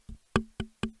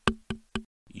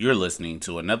You're listening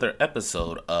to another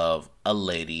episode of A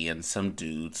Lady and Some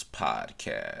Dudes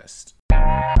podcast.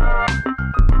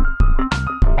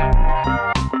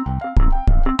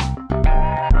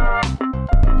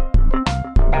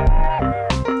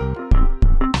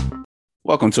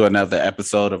 Welcome to another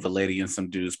episode of A Lady and Some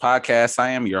Dudes podcast.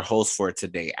 I am your host for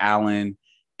today, Alan,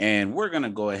 and we're going to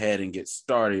go ahead and get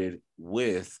started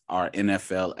with our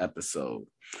NFL episode.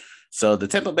 So the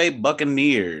Tampa Bay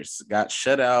Buccaneers got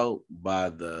shut out by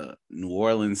the New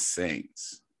Orleans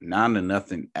Saints,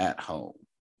 9-0 at home.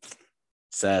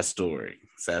 Sad story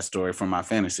for my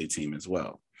fantasy team as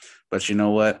well. But you know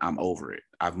what? I'm over it.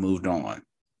 I've moved on.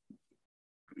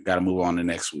 Got to move on to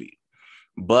next week.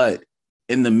 But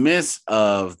in the midst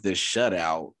of this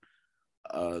shutout,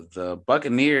 the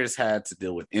Buccaneers had to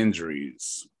deal with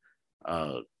injuries.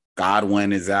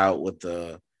 Godwin is out with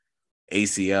the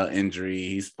ACL injury.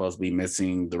 He's supposed to be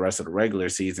missing the rest of the regular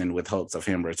season with hopes of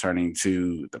him returning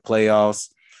to the playoffs.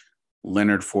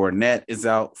 Leonard Fournette is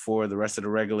out for the rest of the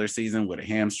regular season with a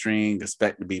hamstring,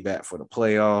 expect to be back for the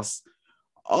playoffs.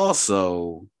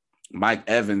 Also, Mike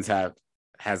Evans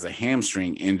has a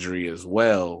hamstring injury as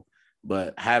well,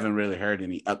 but haven't really heard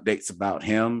any updates about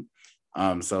him.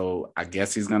 So I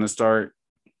guess he's going to start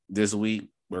this week.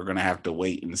 We're going to have to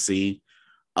wait and see.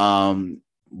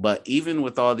 But even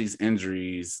with all these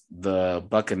injuries, the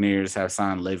Buccaneers have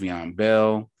signed Le'Veon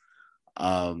Bell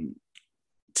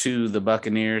to the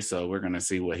Buccaneers. So we're going to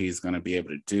see what he's going to be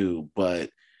able to do. But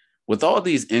with all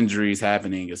these injuries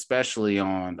happening, especially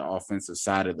on the offensive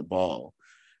side of the ball,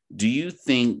 do you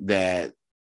think that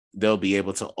they'll be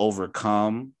able to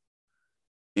overcome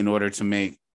in order to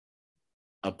make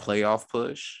a playoff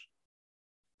push?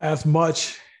 As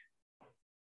much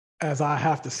as I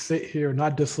have to sit here and I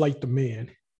dislike the man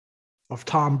of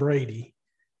Tom Brady,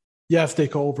 yes, they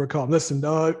can overcome. Listen,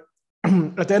 at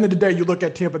the end of the day, you look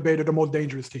at Tampa Bay, they're the most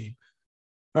dangerous team.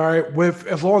 All right,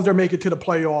 as long as they're making it to the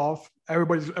playoff,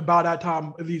 everybody's about that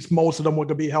time, at least most of them want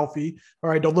to be healthy. All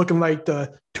right, they're looking like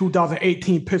the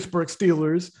 2018 Pittsburgh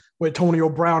Steelers with Antonio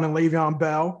Brown and Le'Veon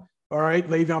Bell. All right,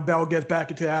 Le'Veon Bell gets back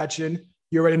into action.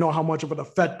 You already know how much of an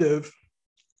effective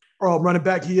running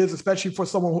back he is, especially for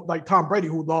someone like Tom Brady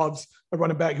who loves a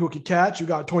running back who can catch. You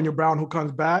got Antonio Brown who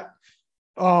comes back.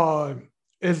 I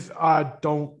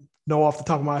don't know off the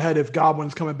top of my head if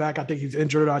Godwin's coming back. I think he's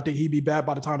injured. I think he'd be back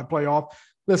by the time the playoff.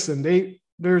 Listen, they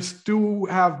still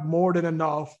have more than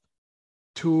enough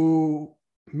to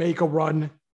make a run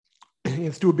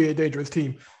and still be a dangerous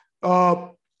team.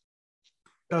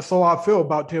 That's all I feel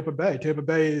about Tampa Bay. Tampa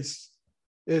Bay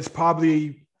is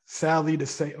probably, sadly to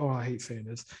say, I hate saying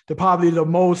this, they're probably the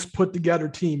most put together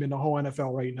team in the whole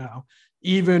NFL right now,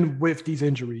 even with these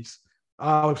injuries.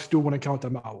 I still want to count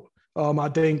them out. I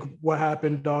think what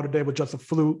happened the other day was just a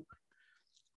fluke.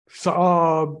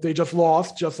 So they just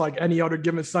lost, just like any other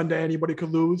given Sunday, anybody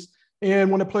could lose. And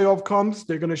when the playoff comes,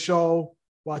 they're going to show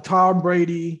why Tom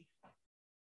Brady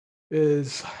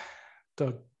is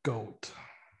the GOAT.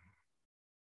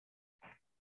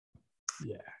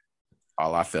 Yeah.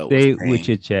 All I felt Stay was pain. with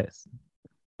your chest.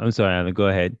 I'm sorry, Alan. Go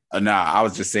ahead. Nah, I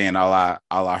was just saying all I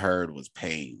heard was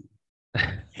pain.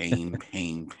 Pain.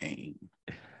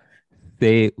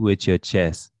 Stay with your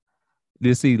chest.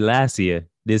 You see, last year,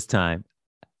 this time,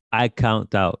 I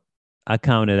counted out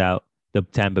the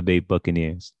Tampa Bay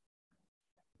Buccaneers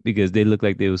because they looked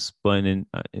like they were spun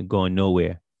and going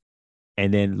nowhere.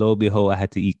 And then, lo and behold, I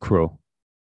had to eat crow.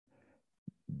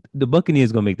 The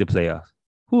Buccaneers going to make the playoffs.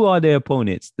 Who are their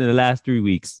opponents in the last 3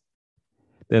 weeks?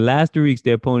 The last 3 weeks,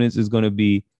 their opponents is going to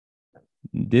be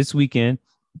this weekend.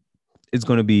 It's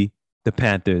going to be the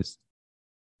Panthers.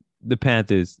 The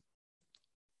Panthers.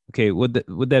 Okay, what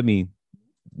that mean?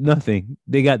 Nothing.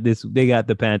 They got this. They got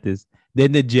the Panthers.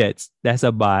 Then the Jets. That's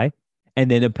a bye. And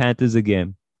then the Panthers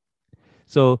again.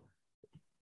 So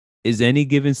is any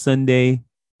given Sunday?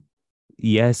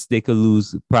 Yes, they could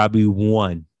lose probably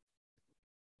one.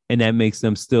 And that makes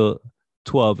them still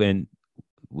 12 and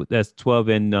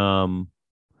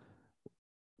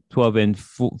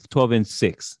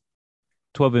 6.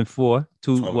 12 and 4,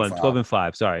 12 and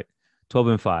 5. Sorry, 12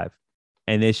 and 5,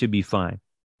 and they should be fine,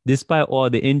 despite all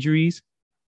the injuries.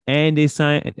 And they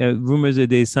signed rumors that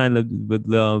they signed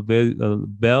Bell.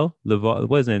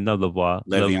 Wasn't not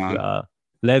Levar.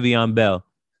 Le'Veon Bell.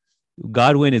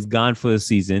 Godwin is gone for the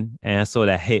season, and I saw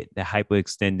that hit, the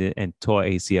hyperextended and tore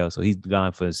ACL, so he's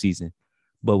gone for the season.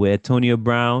 But with Antonio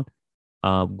Brown,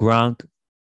 Gronk,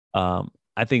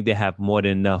 I think they have more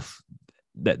than enough.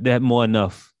 They have more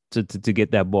enough to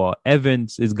get that ball.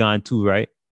 Evans is gone too, right?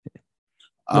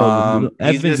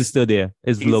 Evans is still there.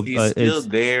 He's still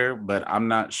there, but I'm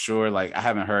not sure. Like, I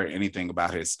haven't heard anything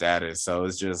about his status, so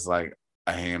it's just like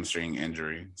a hamstring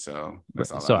injury. So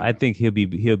that's all So I I know. think he'll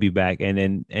be back,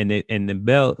 and then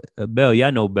Bell,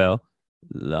 y'all know Bell.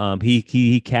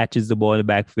 He catches the ball in the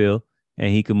backfield and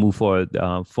he can move forward.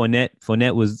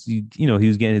 Fournette was he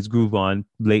was getting his groove on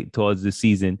late towards the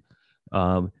season,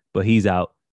 but he's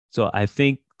out. So I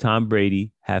think Tom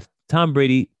Brady and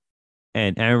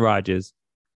Aaron Rodgers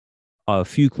are a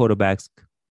few quarterbacks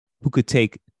who could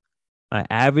take an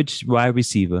average wide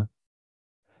receiver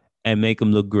and make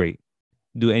him look great.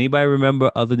 Do anybody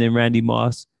remember, other than Randy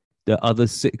Moss, the other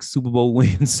 6 Super Bowl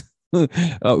wins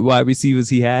wide receivers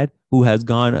he had who has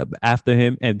gone up after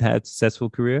him and had a successful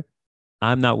career?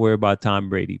 I'm not worried about Tom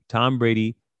Brady. Tom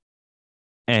Brady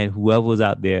and whoever was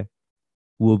out there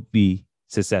will be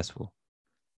successful.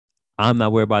 I'm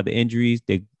not worried about the injuries.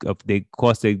 Of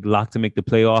course they locked to make the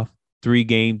playoff. 3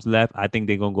 games left. I think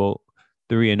they're gonna go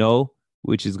 3-0,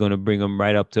 which is gonna bring them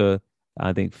right up to,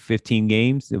 I think, 15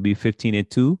 games. It'll be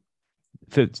 15-2.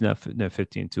 15, not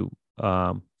 15-2.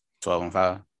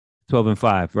 12-5.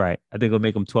 12-5. Right. I think it'll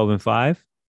make them 12-5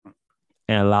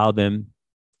 and allow them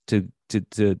to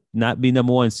not be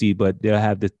number 1 seed, but they'll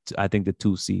have the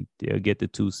 2 seed. They'll get the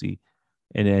 2 seed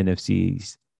in the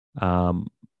NFCs.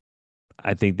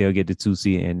 I think they'll get the 2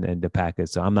 seed and the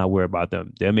Packers. So I'm not worried about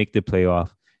them. They'll make the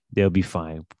playoff. They'll be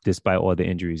fine despite all the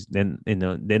injuries. Then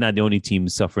they're not the only team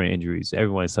suffering injuries.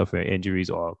 Everyone's suffering injuries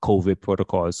or COVID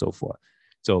protocol and so forth.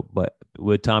 So, but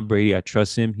with Tom Brady, I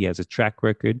trust him. He has a track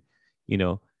record.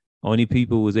 Only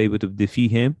people who was able to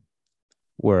defeat him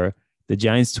were the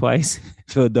Giants twice,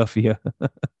 Philadelphia.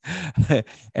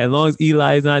 As long as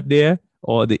Eli is not there,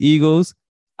 or the Eagles,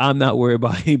 I'm not worried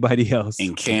about anybody else.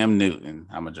 And Cam Newton,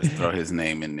 I'm gonna just throw his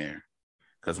name in there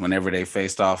because whenever they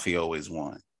faced off, he always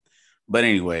won. But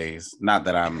anyways, not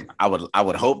that I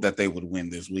would hope that they would win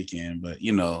this weekend, but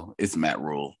it's Matt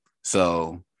Rule,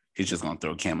 so he's just gonna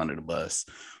throw Cam under the bus.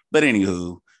 But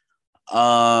anywho,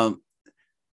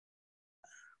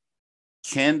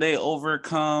 can they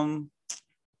overcome?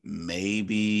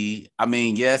 Maybe. I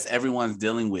mean, yes, everyone's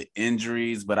dealing with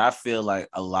injuries, but I feel like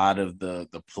a lot of the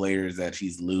players that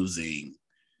he's losing,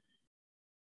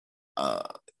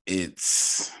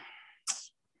 it's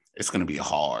going to be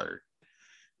hard.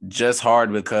 Just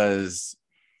hard because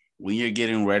when you're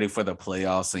getting ready for the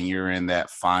playoffs and you're in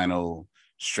that final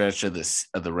stretch of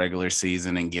the regular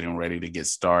season and getting ready to get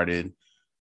started,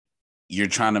 you're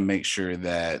trying to make sure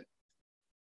that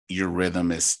your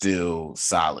rhythm is still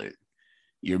solid.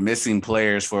 You're missing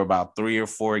players for about 3 or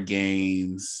 4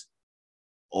 games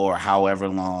or however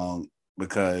long,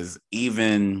 because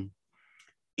even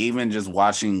just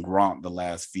watching Gronk the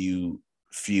last few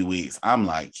weeks, I'm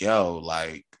like, yo,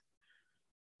 like,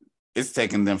 it's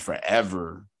taking them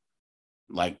forever.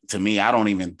 Like, to me, I don't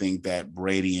even think that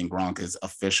Brady and Gronk is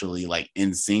officially like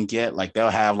in sync yet. Like, they'll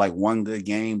have like one good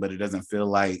game, but it doesn't feel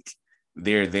like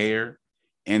they're there.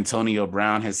 Antonio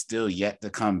Brown has still yet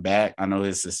to come back. I know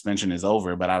his suspension is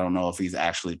over, but I don't know if he's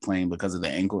actually playing because of the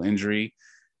ankle injury.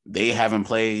 They haven't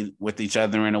played with each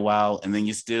other in a while. And then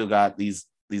you still got these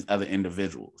other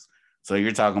individuals. So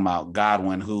you're talking about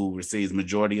Godwin, who receives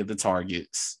majority of the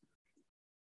targets.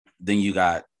 Then you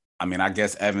got, I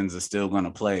guess Evans is still going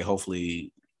to play.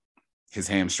 Hopefully his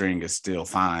hamstring is still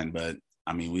fine, but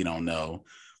we don't know.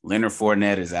 Leonard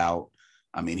Fournette is out.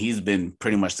 He's been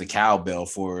pretty much the cowbell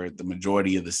for the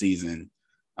majority of the season.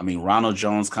 Ronald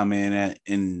Jones come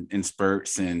in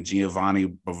spurts, and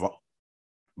Giovanni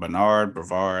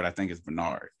Bernard, I think it's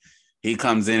Bernard. He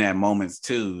comes in at moments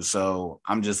too. So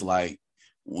I'm just like,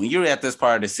 when you're at this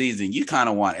part of the season, you kind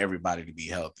of want everybody to be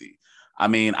healthy.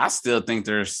 I still think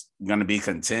there's going to be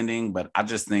contending, but I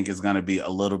just think it's going to be a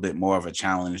little bit more of a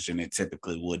challenge than it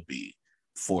typically would be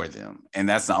for them. And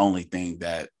that's the only thing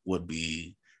that would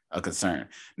be a concern.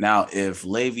 Now, if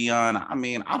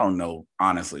Le'Veon, I don't know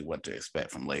honestly what to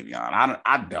expect from Le'Veon.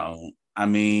 I don't.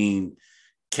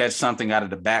 Catch something out of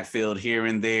the backfield here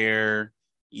and there,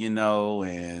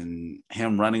 and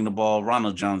him running the ball.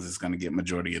 Ronald Jones is going to get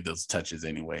majority of those touches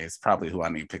anyway. It's probably who I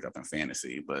need to pick up in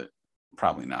fantasy, but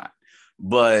probably not.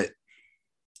 But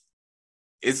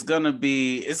it's gonna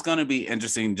be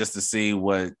interesting just to see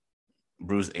what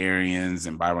Bruce Arians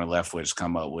and Byron Leftwich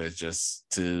come up with, just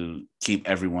to keep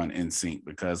everyone in sync,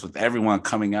 because with everyone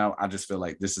coming out, I just feel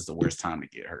like this is the worst time to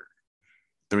get hurt,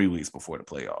 3 weeks before the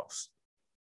playoffs.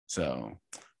 So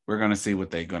we're going to see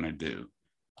what they're going to do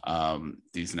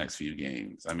these next few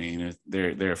games.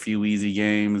 There are a few easy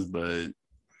games, but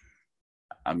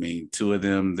 2 of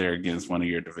them, they're against one of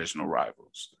your divisional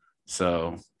rivals.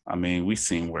 So, we've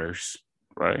seen worse,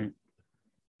 right?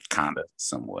 Kind of,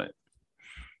 somewhat.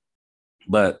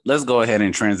 But let's go ahead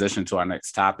and transition to our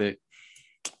next topic.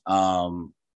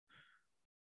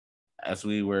 as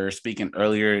we were speaking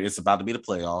earlier, it's about to be the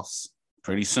playoffs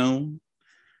pretty soon.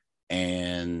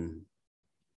 And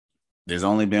there's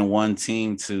only been one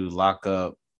team to lock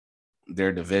up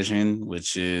their division,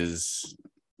 which is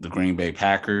the Green Bay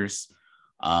Packers.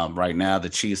 Right now, the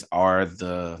Chiefs are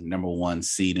the number one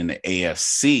seed in the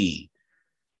AFC.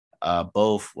 Not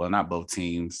both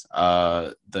teams.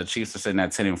 The Chiefs are sitting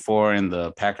at 10-4, and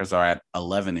the Packers are at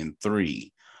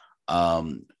 11-3.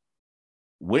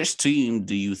 Which team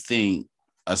do you think,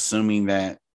 assuming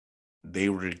that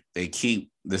they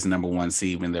keep this number one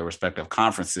seed in their respective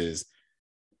conferences,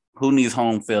 who needs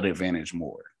home field advantage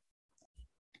more,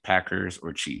 Packers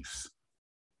or Chiefs?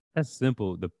 That's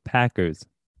simple. The Packers.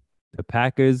 The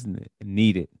Packers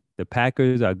need it. The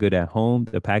Packers are good at home.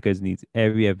 The Packers needs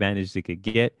every advantage they could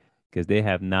get because they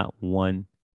have not won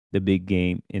the big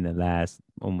game in the last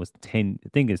almost 10, I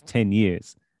think it's 10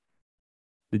 years.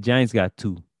 The Giants got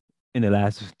 2 in the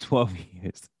last 12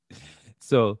 years.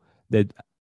 So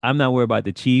I'm not worried about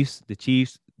the Chiefs. The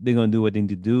Chiefs, they're gonna do what they need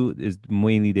to do. It's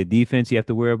mainly the defense you have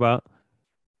to worry about.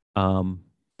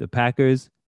 The Packers,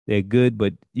 they're good,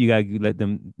 but you gotta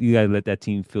let that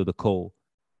team feel the cold.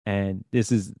 And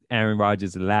this is Aaron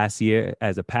Rodgers' last year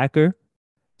as a Packer.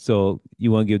 So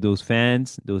you want to give those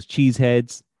fans, those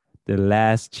cheeseheads, the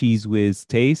last cheese whiz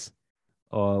taste,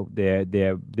 or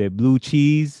their blue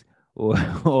cheese, or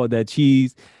or that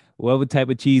cheese, whatever type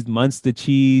of cheese, Munster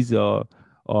cheese, or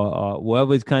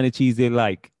whatever kind of cheese they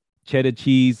like, cheddar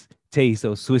cheese taste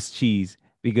or Swiss cheese,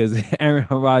 because Aaron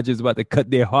Rodgers is about to cut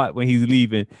their heart when he's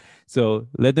leaving. So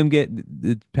let them get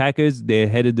the Packers. They're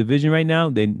head of division right now.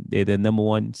 They're the number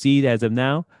one seed as of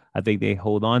now. I think they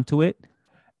hold on to it,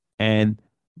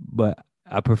 but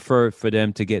I prefer for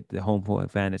them to get the home court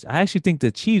advantage. I actually think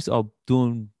the Chiefs are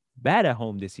doing bad at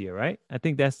home this year, right? I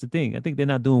think that's the thing. I think they're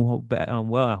not doing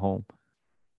well at home.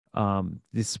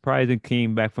 This surprising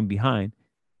came back from behind.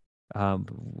 And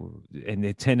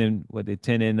they're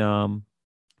 10-4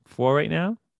 right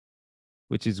now,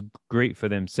 which is great for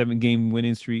them. 7-game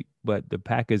winning streak, but the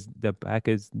Packers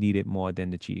need it more than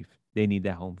the Chiefs. They need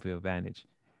that home field advantage.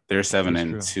 They're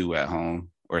 7-2 at home,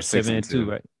 or 6-2,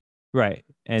 right? Right,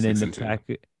 and then the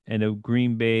Packers and the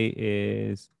Green Bay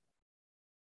is.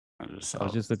 I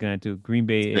was just looking at it. Green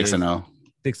Bay 6-0.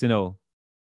 6-0.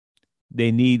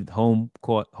 They need home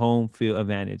field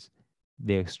advantage.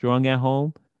 They're strong at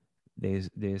home. They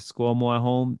score more at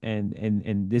home,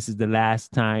 and this is the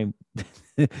last time,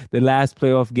 the last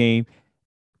playoff game,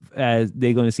 as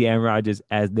they're going to see Aaron Rodgers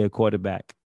as their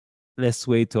quarterback. Let's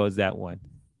sway towards that one.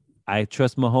 I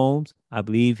trust Mahomes. I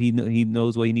believe he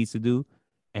knows what he needs to do,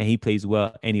 and he plays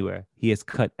well anywhere. He has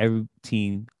cut every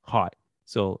team hard,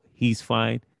 so he's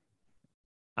fine.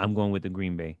 I'm going with the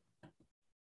Green Bay.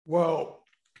 Well,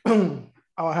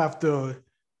 I'll have to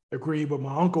agree with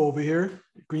my uncle over here.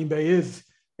 Green Bay is.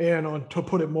 And to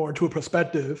put it more into a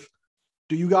perspective,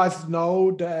 do you guys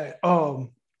know that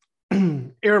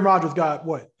Aaron Rodgers got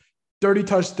 30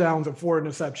 touchdowns and 4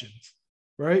 interceptions,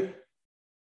 right?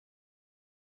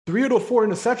 3 of those 4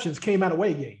 interceptions came out of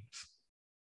away games.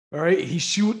 All right,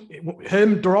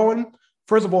 him throwing.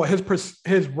 First of all,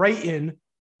 his rating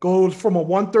goes from a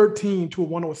 113 to a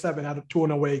 107 out of to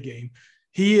an away game.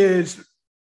 He's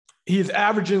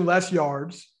averaging less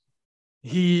yards.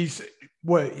 He's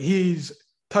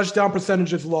touchdown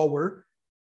percentage is lower.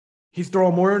 He's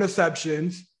throwing more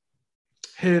interceptions.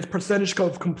 His percentage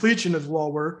of completion is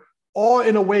lower, all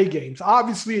in away games.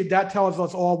 Obviously, that tells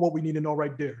us all what we need to know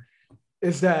right there,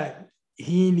 is that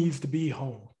he needs to be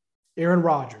home, Aaron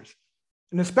Rodgers.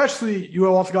 And especially,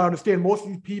 you also got to understand, most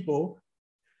of these people,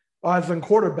 as in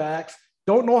quarterbacks,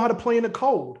 don't know how to play in the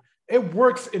cold. It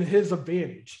works in his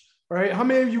advantage, right? How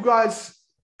many of you guys,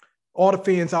 all the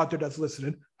fans out there that's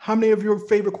listening, how many of your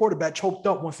favorite quarterback choked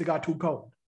up once it got too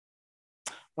cold?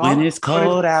 When it's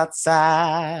cold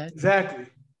outside. Exactly.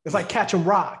 It's like catching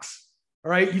rocks.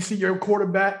 All right. You see your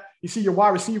quarterback, you see your wide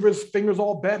receivers' fingers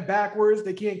all bent backwards.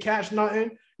 They can't catch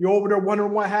nothing. You're over there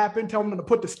wondering what happened. Tell them to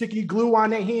put the sticky glue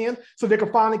on their hand so they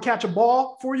can finally catch a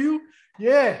ball for you.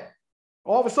 Yeah.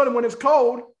 All of a sudden, when it's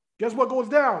cold, guess what goes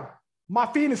down? My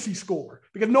fantasy score,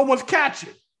 because no one's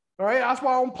catching. All right. That's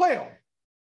why I don't play them.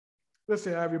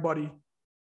 Listen, everybody.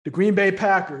 The Green Bay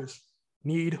Packers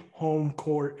need home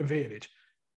court advantage.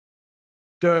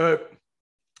 The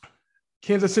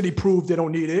Kansas City proved they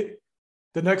don't need it.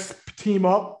 The next team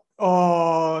up,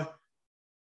 the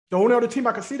only other team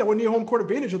I can see that would need home court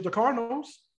advantage is the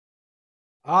Cardinals.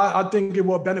 I think it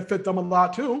will benefit them a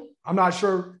lot too. I'm not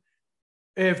sure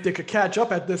if they could catch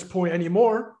up at this point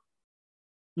anymore,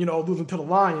 losing to the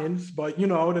Lions, but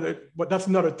that's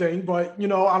another thing. But,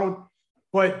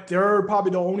 but they're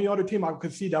probably the only other team I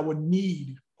could see that would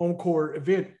need home court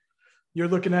advantage. You're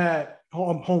looking at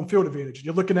home field advantage.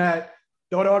 You're looking at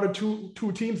the other two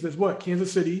teams. There's what?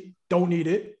 Kansas City, don't need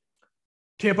it.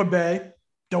 Tampa Bay,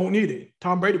 don't need it.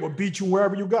 Tom Brady will beat you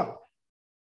wherever you go.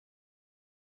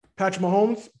 Patrick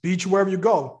Mahomes, beat you wherever you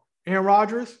go. Aaron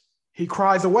Rodgers, he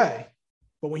cries away.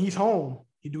 But when he's home,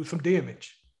 he do some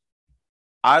damage.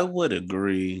 I would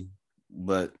agree,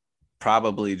 but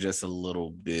probably just a little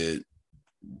bit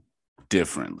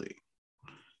differently.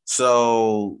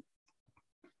 So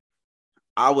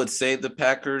I would say the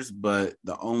Packers, but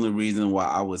the only reason why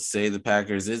I would say the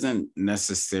Packers isn't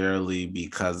necessarily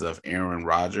because of Aaron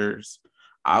Rodgers.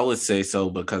 I would say so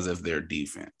because of their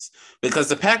defense. Because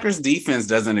the Packers defense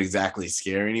doesn't exactly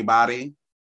scare anybody,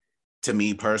 to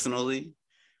me personally.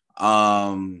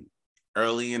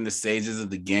 Early in the stages of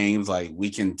the games, like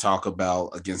we can talk about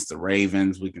against the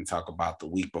Ravens, we can talk about the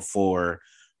week before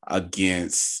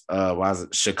against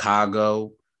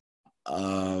Chicago.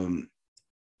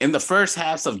 In the first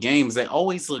halves of games, they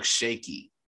always look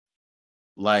shaky.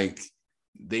 Like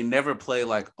they never play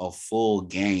like a full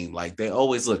game. Like they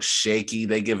always look shaky.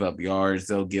 They give up yards,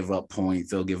 they'll give up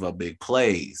points, they'll give up big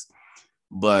plays.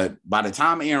 But by the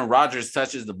time Aaron Rodgers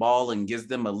touches the ball and gives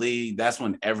them a lead, that's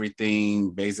when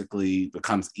everything basically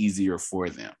becomes easier for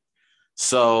them.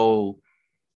 So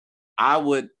I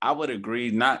would agree,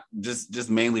 not just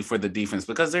mainly for the defense,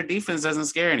 because their defense doesn't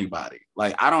scare anybody.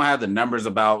 Like I don't have the numbers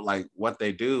about like what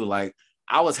they do. Like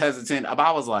I was hesitant.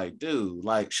 I was like, dude,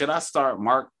 like should I start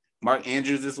Mark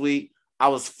Andrews this week? I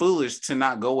was foolish to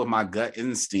not go with my gut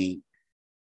instinct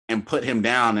and put him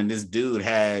down. And this dude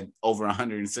had over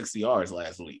 160 yards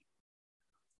last week.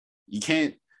 You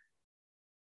can't.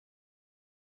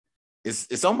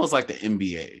 It's almost like the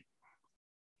NBA.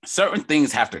 Certain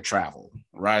things have to travel,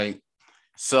 right?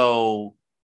 So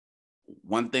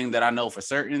one thing that I know for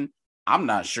certain, I'm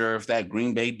not sure if that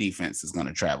Green Bay defense is going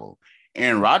to travel.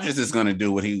 Aaron Rodgers is going to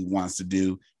do what he wants to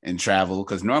do and travel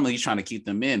because normally he's trying to keep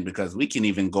them in, because we can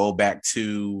even go back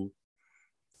to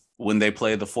when they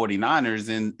played the 49ers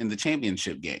in the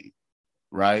championship game,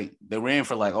 right? They ran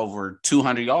for like over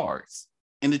 200 yards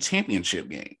in the championship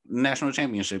game, national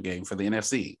championship game for the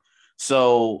NFC.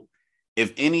 So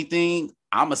if anything,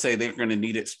 I'm going to say they're going to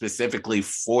need it specifically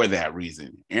for that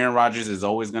reason. Aaron Rodgers is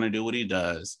always going to do what he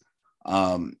does.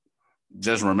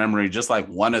 Just remembering, just like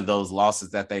one of those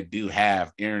losses that they do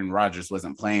have, Aaron Rodgers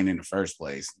wasn't playing in the first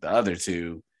place. The other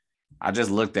two, I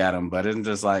just looked at them, but it's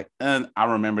just like, I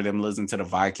remember them losing to the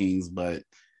Vikings, but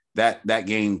that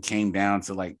game came down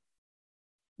to like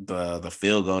the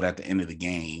field goal at the end of the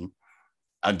game.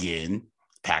 Again,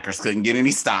 Packers couldn't get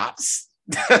any stops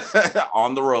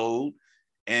on the road,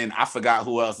 and I forgot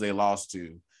who else they lost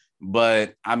to.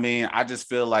 But I mean, I just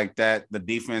feel like that the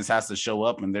defense has to show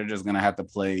up, and they're just gonna have to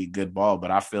play good ball.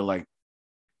 But I feel like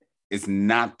it's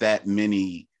not that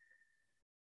many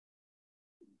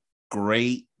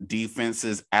great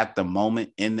defenses at the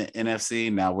moment in the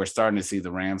NFC. Now we're starting to see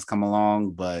the Rams come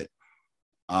along, but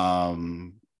I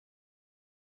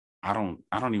don't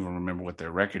even remember what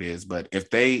their record is. But if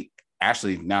they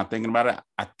actually, now thinking about it,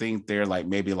 I think they're like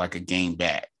maybe like a game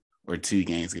back or 2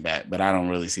 games back, but I don't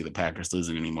really see the Packers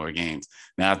losing any more games.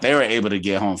 Now, if they were able to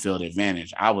get home field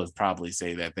advantage, I would probably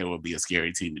say that they would be a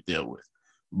scary team to deal with.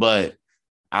 But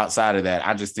outside of that,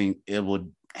 I just think it would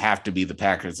have to be the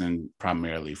Packers, and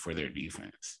primarily for their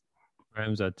defense.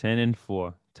 Rams are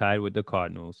 10-4, tied with the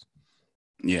Cardinals.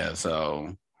 Yeah,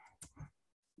 so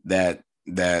that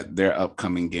their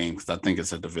upcoming game, because I think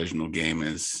it's a divisional game,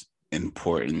 is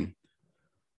important.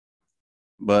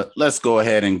 But let's go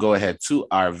ahead to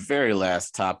our very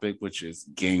last topic, which is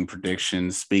game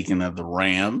predictions. Speaking of the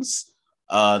Rams,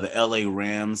 the LA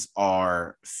Rams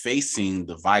are facing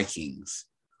the Vikings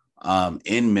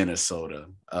in Minnesota.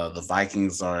 The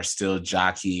Vikings are still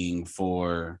jockeying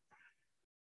for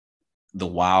the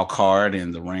wild card,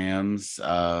 and the Rams,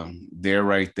 they're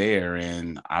right there.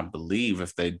 And I believe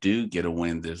if they do get a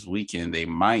win this weekend, they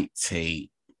might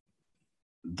take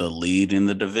the lead in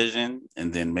the division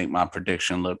and then make my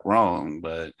prediction look wrong.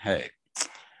 But hey,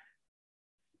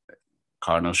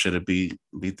 Cardinals should have beat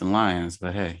the Lions.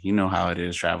 But hey, you know how it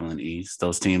is traveling east.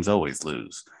 Those teams always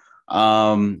lose.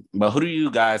 But who do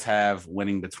you guys have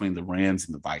winning between the Rams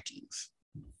and the Vikings?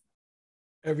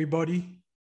 Everybody,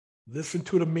 listen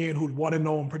to the man who'd want to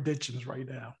know in predictions right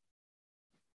now.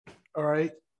 All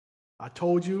right. I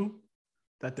told you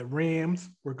that the Rams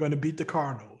were going to beat the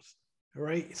Cardinals. All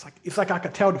right. It's like I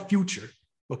could tell the future.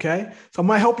 Okay. So I'm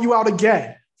going to help you out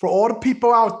again for all the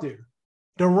people out there.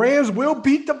 The Rams will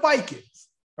beat the Vikings.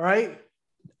 All right.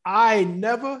 I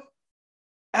never,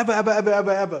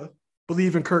 ever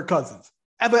believe in Kirk Cousins.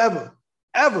 Ever.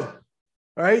 All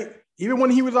right. even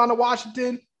when he was on the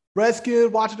Washington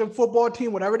Redskins, Washington football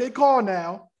team, whatever they call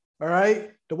now, all right,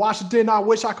 the Washington, I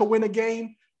wish I could win a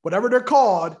game, whatever they're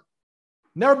called,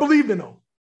 never believed in them.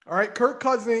 All right, Kirk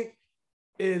Cousins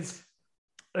is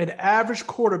an average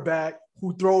quarterback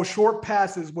who throws short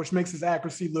passes, which makes his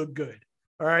accuracy look good.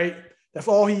 All right, that's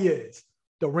all he is.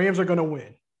 The Rams are going to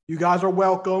win. You guys are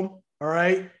welcome. All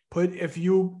right, if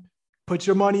you put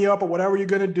your money up or whatever you're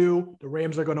going to do, the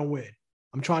Rams are going to win.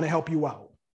 I'm trying to help you out.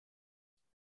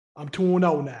 I'm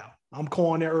 2-0 now. I'm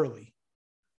calling it early.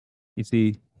 You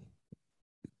see,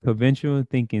 conventional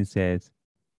thinking says,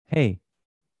 hey,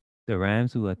 the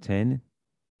Rams who are 10-4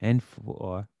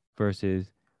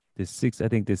 versus the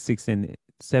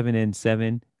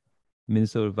 7-7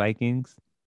 Minnesota Vikings.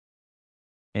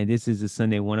 And this is a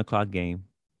Sunday 1:00 game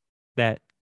that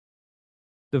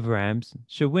the Rams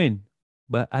should win.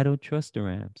 But I don't trust the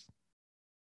Rams.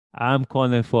 I'm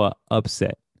calling for an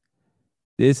upset.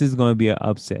 This is going to be an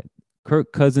upset.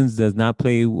 Kirk Cousins does not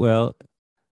play well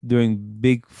during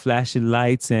big flashing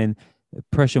lights and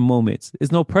pressure moments.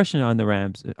 There's no pressure on the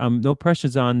Rams. No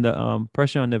pressure on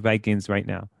the Vikings right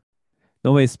now.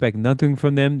 Nobody expect nothing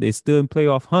from them. They still in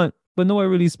playoff hunt, but nobody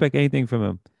really expect anything from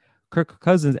them. Kirk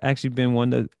Cousins actually been one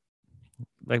that,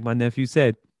 like my nephew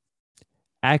said,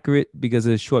 accurate because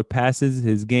of his short passes,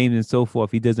 his game, and so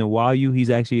forth. He doesn't wow you.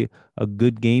 He's actually a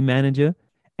good game manager,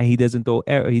 and he doesn't throw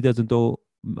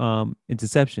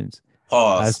interceptions.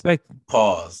 I expect.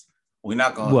 Pause. We're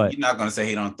not gonna. What? You're not gonna say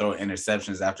he don't throw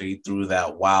interceptions after he threw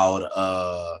that wild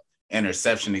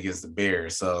interception against the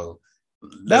Bears. So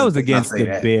that was against the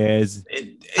Bears.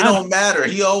 It don't matter.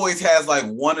 He always has like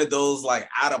one of those like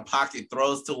out of pocket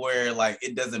throws to where like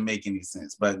it doesn't make any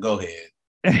sense. But go ahead.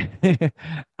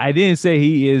 I didn't say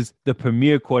he is the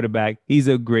premier quarterback. He's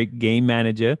a great game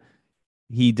manager.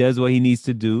 He does what he needs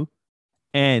to do,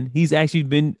 and he's actually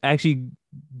been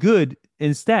good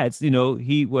in stats. You know,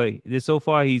 so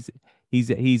far he's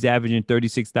averaging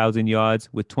 36,000 yards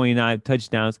with 29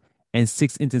 touchdowns and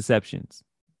 6 interceptions.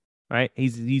 Right?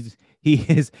 His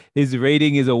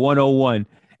rating is a 101,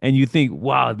 and you think,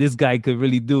 wow, this guy could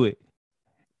really do it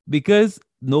because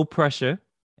no pressure,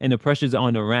 and the pressure's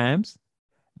on the Rams.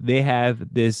 They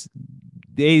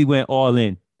went all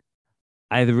in.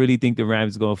 I really think the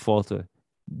Rams are going to falter.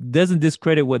 Doesn't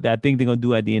discredit what I think they're going to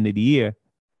do at the end of the year,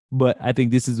 but I think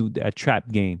this is a trap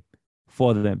game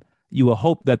for them. You will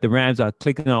hope that the Rams are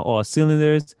clicking on all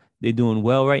cylinders. They're doing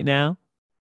well right now,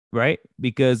 right?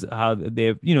 Because how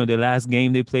they're, the last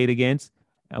game they played against,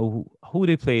 who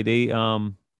they played? They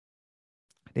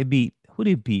beat, who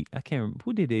they beat? I can't remember.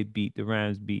 Who did they beat? The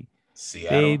Rams beat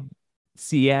Seattle.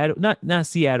 Not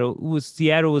Seattle.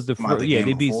 Seattle was the first. Yeah,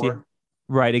 they beat Seattle.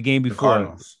 Right, a game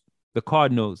before. The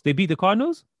Cardinals. They beat the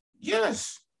Cardinals?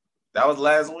 Yes. That was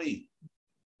last week.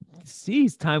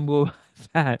 Jeez, time will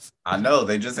fast. I know.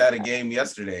 They just had a game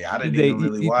yesterday. I didn't even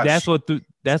really watch. That's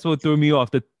what threw me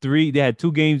off. They had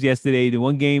 2 games yesterday. The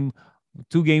 1 game,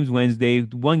 2 games Wednesday,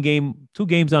 2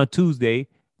 games on Tuesday,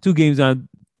 1 game's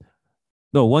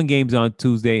on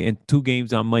Tuesday and 2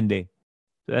 games on Monday.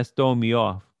 So that's throwing me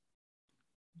off.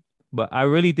 But I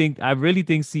really think the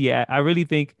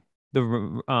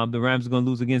Rams are going to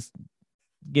lose against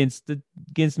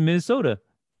Minnesota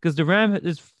because the Rams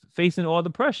is facing all the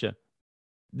pressure.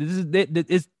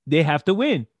 They have to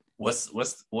win.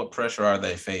 What pressure are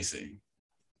they facing?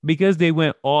 Because they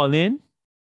went all in,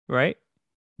 right?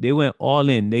 They went all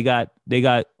in. They got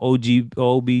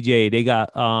OBJ. They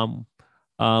got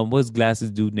what's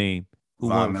Glasses dude name? Who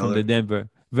won from the Denver?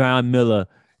 Von Miller.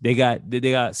 They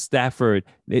got Stafford.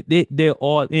 They're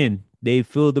all in. They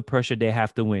feel the pressure. They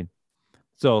have to win.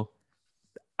 So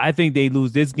I think they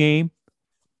lose this game.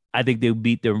 I think they'll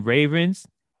beat the Ravens,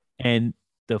 and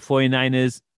the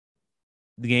 49ers,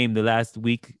 the game the last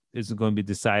week is going to be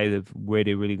decided where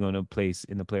they're really going to place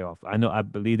in the playoff. I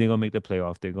believe they're going to make the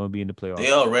playoff. They're going to be in the playoff.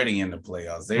 They're already in the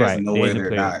playoffs. There's no way they're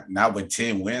not. Not with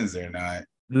 10 wins, they're not.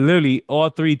 Literally, all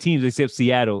 3 teams except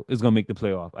Seattle is going to make the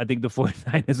playoff. I think the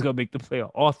 49ers is going to make the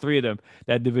playoff. All 3 of them,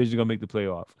 that division is going to make the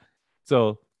playoff.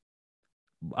 So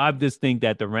I just think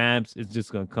that the Rams is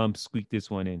just going to come squeak this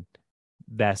one in.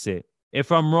 That's it.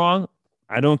 If I'm wrong,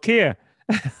 I don't care.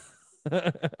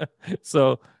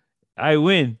 So I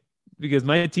win because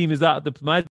my team is out.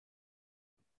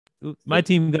 My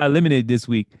team got eliminated this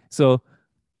week. So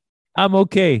I'm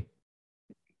okay.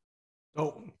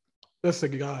 Oh,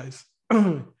 listen, guys.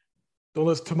 Don't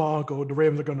listen to my uncle. The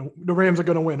Rams are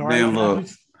gonna win. All right.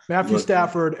 Matthew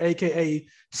Stafford, aka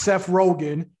Seth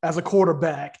Rogen, as a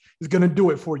quarterback, is gonna do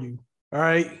it for you. All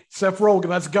right. Seth Rogen,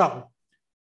 let's go.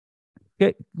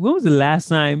 Okay. When was the last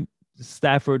time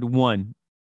Stafford won?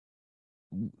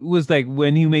 was like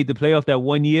when he made the playoff that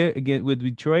 1 year again with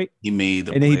Detroit. He made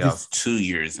the And then he playoffs just 2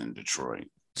 years in Detroit.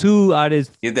 2 out of his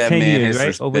Get that 10 man years, his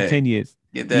right? Over 10 respect. years.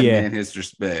 Get that Yeah. man his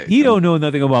respect. He don't know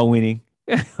nothing about winning.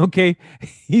 Okay.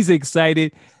 He's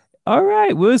excited. All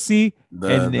right, we'll see. The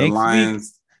And the next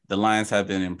week, Lions have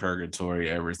been in purgatory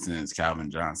ever since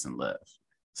Calvin Johnson left.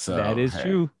 that So is hey,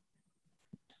 true.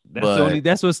 but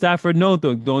That's what Stafford knows,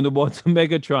 though. Throwing the ball to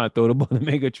Megatron. Throw the ball to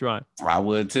Megatron. I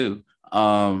would too.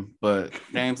 But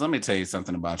James, let me tell you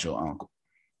something about your uncle.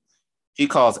 He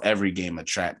calls every game a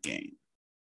trap game.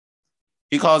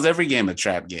 He calls every game a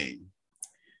trap game.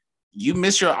 You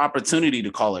miss your opportunity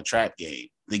to call a trap game.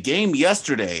 The game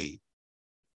yesterday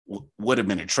would have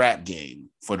been a trap game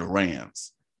for the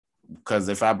Rams because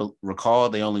if I recall,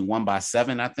 they only won by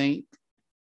 7, I think,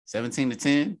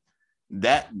 17-10.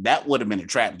 That would have been a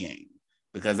trap game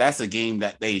because that's a game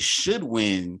that they should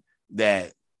win.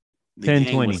 That the 10-20.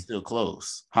 game was still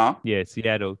close, huh? Yeah,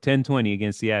 Seattle 10-20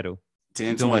 against Seattle.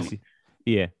 10-20.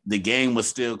 Yeah, the game was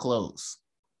still close.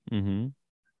 Mm-hmm.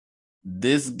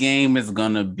 This game is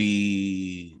gonna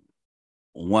be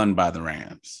won by the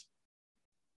Rams,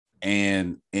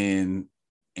 and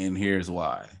here's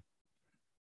why.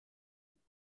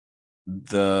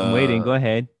 I'm waiting. Go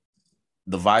ahead.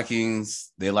 The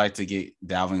Vikings, they like to get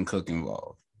Dalvin Cook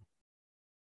involved.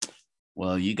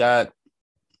 Well, you got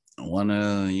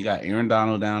Aaron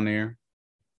Donald down there.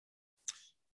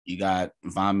 You got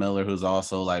Von Miller, who's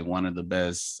also like one of the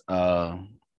best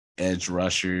edge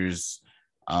rushers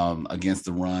against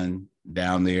the run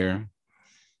down there.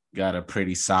 Got a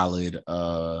pretty solid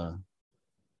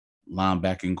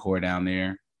linebacking core down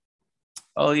there.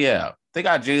 Oh, yeah. They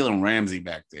got Jalen Ramsey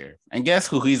back there. And guess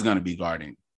who he's going to be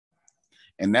guarding?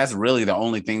 And that's really the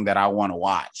only thing that I want to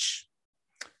watch.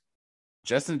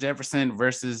 Justin Jefferson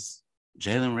versus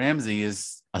Jalen Ramsey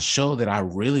is a show that I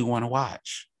really want to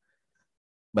watch.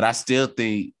 But I still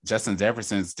think Justin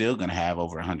Jefferson is still going to have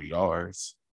over 100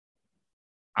 yards.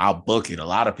 I'll book it. A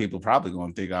lot of people probably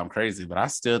going to think I'm crazy, but I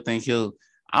still think I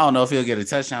don't know if he'll get a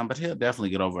touchdown, but he'll definitely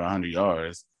get over 100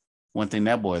 yards. One thing,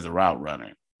 that boy is a route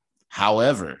runner.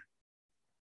 However,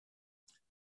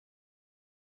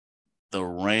 the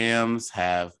Rams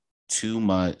have too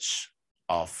much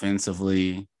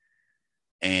offensively,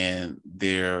 and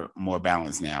they're more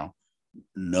balanced now.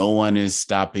 No one is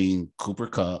stopping Cooper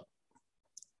Kupp,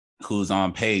 who's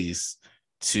on pace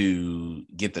to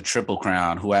get the Triple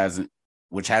Crown,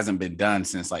 which hasn't been done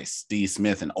since like Steve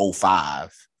Smith in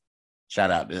 2005. Shout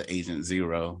out to Agent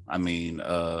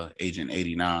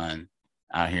 89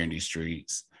 out here in these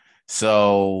streets.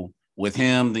 So with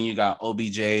him, then you got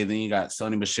OBJ, then you got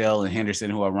Sony Michel and Henderson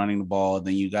who are running the ball.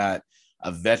 Then you got a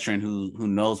veteran who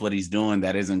knows what he's doing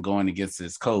that isn't going against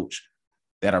his coach,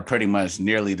 that are pretty much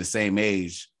nearly the same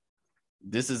age.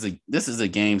 This is a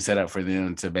game set up for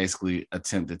them to basically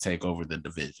attempt to take over the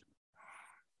division.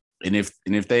 And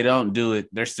if they don't do it,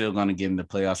 they're still going to get in the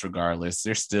playoffs regardless.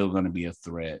 They're still going to be a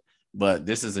threat. But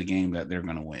this is a game that they're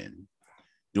going to win.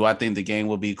 Do I think the game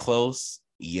will be close?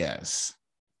 Yes.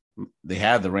 They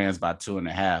have the Rams by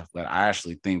 2.5, but I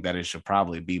actually think that it should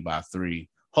probably be by 3.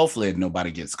 Hopefully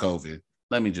nobody gets COVID.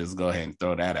 Let me just go ahead and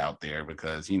throw that out there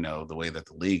because, you know, the way that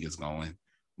the league is going.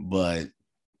 But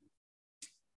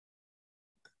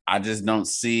I just don't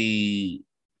see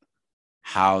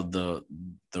how the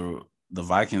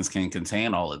Vikings can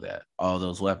contain all of that, all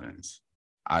those weapons.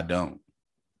 I don't.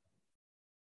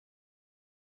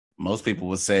 Most people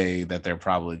would say that they're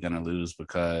probably going to lose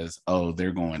because,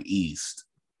 they're going east.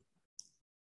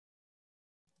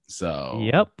 So,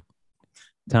 yep.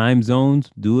 Time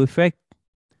zones do affect.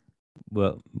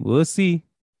 Well, we'll see.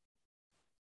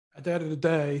 At the end of the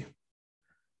day,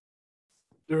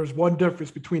 there's one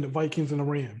difference between the Vikings and the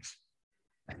Rams.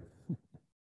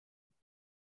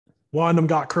 One of them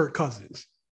got Kirk Cousins.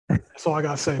 That's all I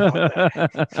got to say about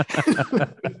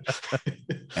that.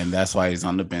 And that's why he's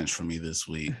on the bench for me this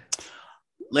week.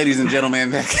 Ladies and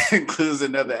gentlemen, that concludes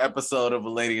another episode of A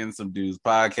Lady and Some Dudes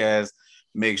podcast.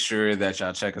 Make sure that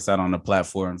y'all check us out on the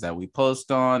platforms that we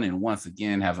post on. And once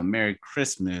again, have a Merry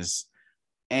Christmas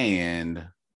and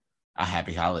a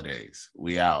Happy Holidays.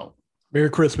 We out. Merry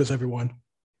Christmas, everyone.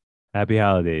 Happy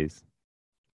holidays.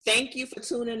 Thank you for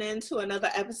tuning in to another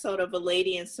episode of A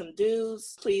Lady and Some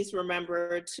Dudes. Please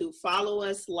remember to follow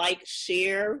us, like,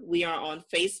 share. We are on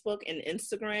Facebook and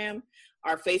Instagram.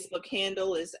 Our Facebook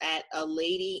handle is at A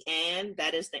Lady and,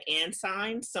 that is the and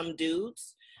sign, Some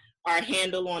Dudes. Our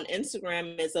handle on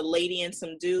Instagram is A Lady and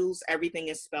Some Dudes. Everything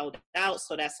is spelled out,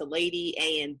 so that's A Lady,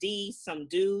 A and D, Some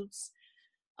Dudes.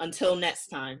 Until next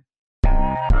time.